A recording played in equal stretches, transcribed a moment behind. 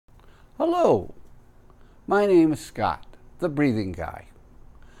Hello, my name is Scott, the breathing guy.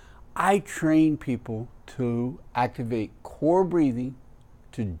 I train people to activate core breathing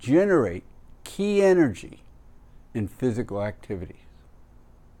to generate key energy in physical activities.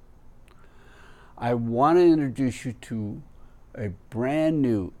 I want to introduce you to a brand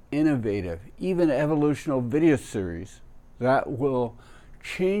new, innovative, even evolutional video series that will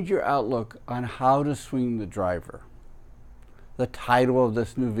change your outlook on how to swing the driver. The title of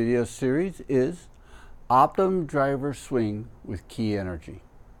this new video series is Optimum Driver Swing with Key Energy.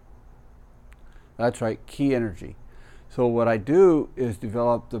 That's right, key energy. So what I do is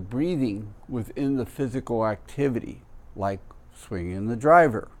develop the breathing within the physical activity, like swinging the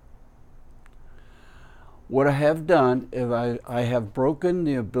driver. What I have done is I have broken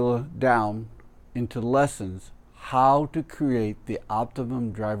the ability down into lessons how to create the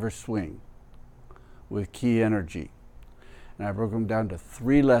optimum driver swing with key energy. And I broke them down to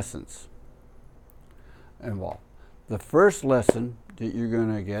 3 lessons involved. The first lesson that you're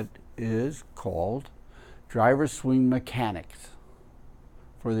going to get is called Driver Swing Mechanics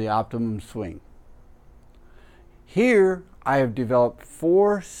for the optimum swing. Here I have developed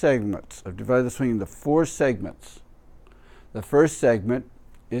 4 segments. I've divided the swing into 4 segments. The first segment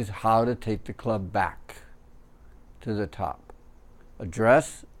is how to take the club back to the top.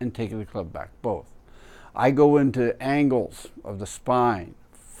 Address and taking the club back, both. I go into angles of the spine,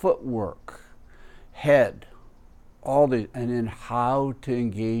 footwork, head, and then how to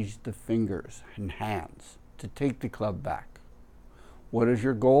engage the fingers and hands to take the club back. What is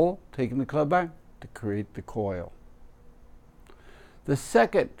your goal, taking the club back? To create the coil. The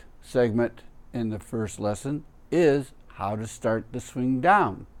second segment in the first lesson is how to start the swing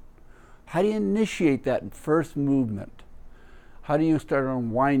down. How do you initiate that first movement? How do you start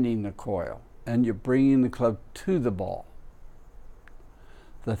unwinding the coil? And you're bringing the club to the ball.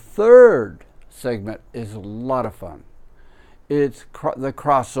 The third segment is a lot of fun. It's the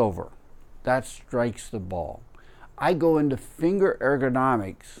crossover. That strikes the ball. I go into finger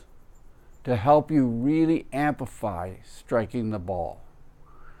ergonomics to help you really amplify striking the ball.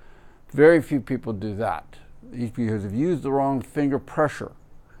 Very few people do that because if you use the wrong finger pressure,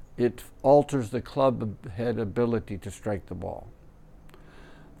 it alters the club head ability to strike the ball.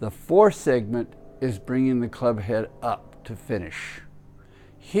 The fourth segment is bringing the club head up to finish.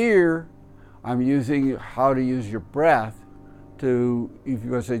 Here, I'm using how to use your breath to, if you're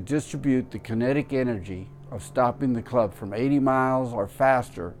going to say, distribute the kinetic energy of stopping the club from 80 miles or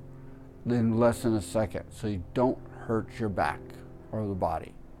faster in less than a second, so you don't hurt your back or the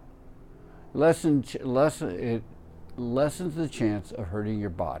body. It lessens the chance of hurting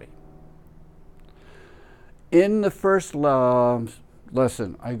your body. In the first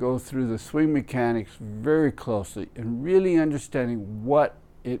lesson, I go through the swing mechanics very closely and really understanding what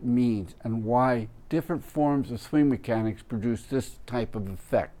it means and why different forms of swing mechanics produce this type of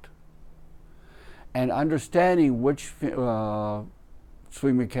effect. And understanding which swing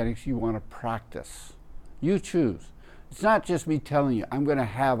mechanics you want to practice. You choose. It's not just me telling you, I'm going to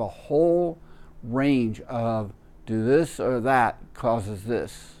have a whole range of do this or that causes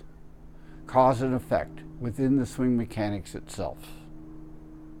this. Cause and effect within the swing mechanics itself.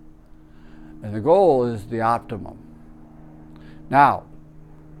 And the goal is the optimum. Now,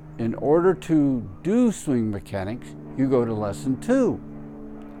 in order to do swing mechanics, you go to lesson 2.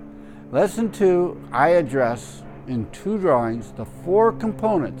 Lesson 2, I address in 2 drawings the 4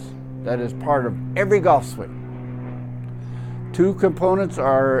 components that is part of every golf swing. 2 components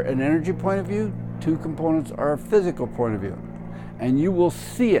are an energy point of view, 2 components are a physical point of view. And you will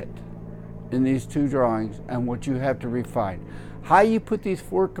see it in these 2 drawings and what you have to refine. How you put these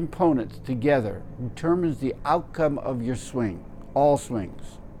 4 components together determines the outcome of your swing, all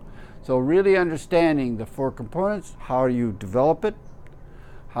swings. So really understanding the 4 components, how you develop it,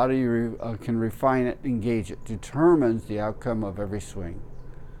 how do you can refine it, engage it, determines the outcome of every swing.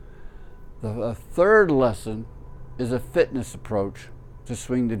 The third lesson is a fitness approach to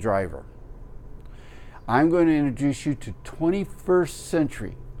swing the driver. I'm going to introduce you to 21st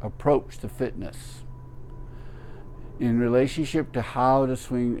century approach to fitness in relationship to how to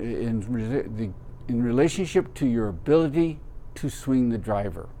swing, in relationship to your ability to swing the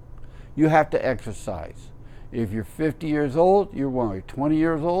driver. You have to exercise. If you're 50 years old, you're one way. 20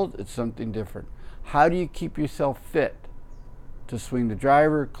 years old, it's something different. How do you keep yourself fit to swing the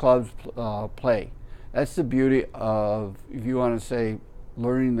driver, clubs, play? That's the beauty of, if you want to say,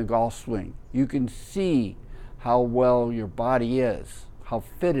 learning the golf swing. You can see how well your body is, how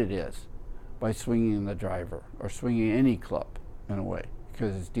fit it is, by swinging the driver or swinging any club in a way,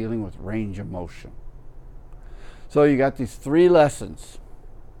 because it's dealing with range of motion. So you got these 3 lessons.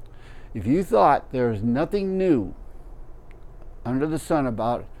 If you thought there is nothing new under the sun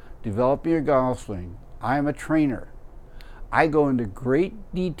about developing your golf swing, I am a trainer. I go into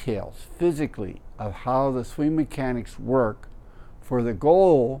great details physically of how the swing mechanics work for the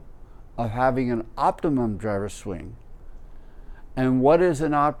goal of having an optimum driver swing. And what is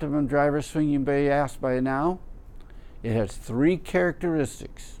an optimum driver swing, you may ask by now? It has 3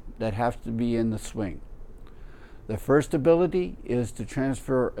 characteristics that have to be in the swing. The first ability is to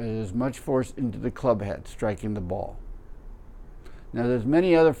transfer as much force into the club head, striking the ball. Now there's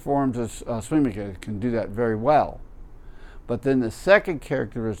many other forms of swing mechanics that can do that very well. But then the second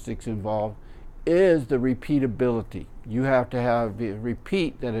characteristics involved is the repeatability. You have to have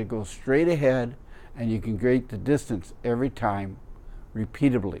repeat that it goes straight ahead and you can create the distance every time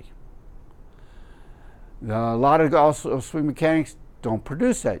repeatably. A lot of swing mechanics don't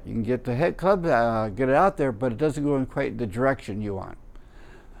produce that. You can get the head club, get it out there, but it doesn't go in quite the direction you want.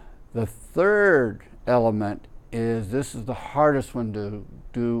 The third element is, this is the hardest one to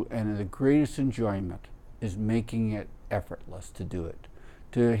do and the greatest enjoyment, is making it effortless to do it.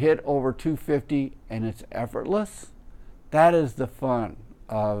 To hit over 250 and it's effortless, that is the fun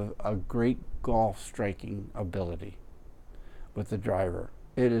of a great golf striking ability with the driver.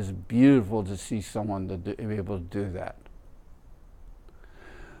 It is beautiful to see someone to be able to do that.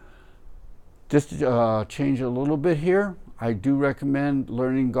 Just to change a little bit here, I do recommend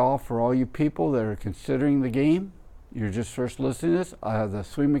learning golf for all you people that are considering the game. You're just first listening to this. The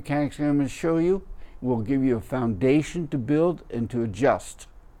swing mechanics I'm going to show you will give you a foundation to build and to adjust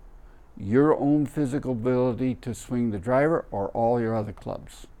your own physical ability to swing the driver or all your other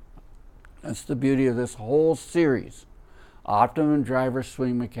clubs. That's the beauty of this whole series. Optimum Driver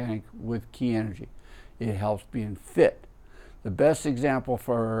Swing Mechanic with Key Energy. It helps being fit. The best example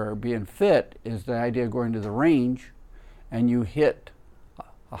for being fit is the idea of going to the range and you hit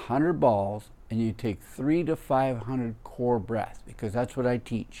 100 balls and you take 300 to 500 core breaths, because that's what I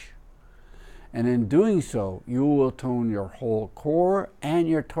teach. And in doing so, you will tone your whole core and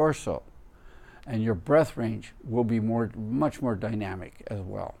your torso, and your breath range will be much more dynamic as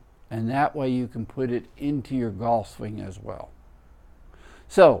well. And that way you can put it into your golf swing as well.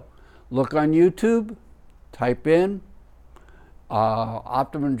 So look on YouTube, type in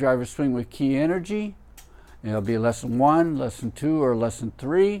Optimum Driver Swing with Key Energy. It'll be lesson 1, lesson 2, or lesson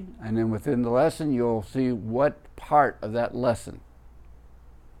 3, and then within the lesson you'll see what part of that lesson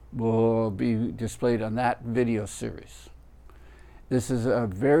will be displayed on that video series. This is a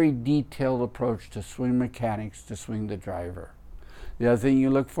very detailed approach to swing mechanics to swing the driver. The other thing you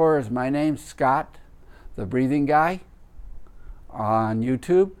look for is my name, Scott, the breathing guy, on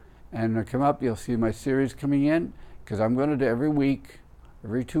YouTube. And to come up, you'll see my series coming in, because I'm going to do every week,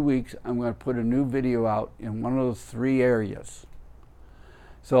 every 2 weeks, I'm going to put a new video out in one of those 3 areas.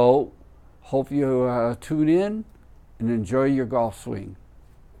 So hope you tune in and enjoy your golf swing.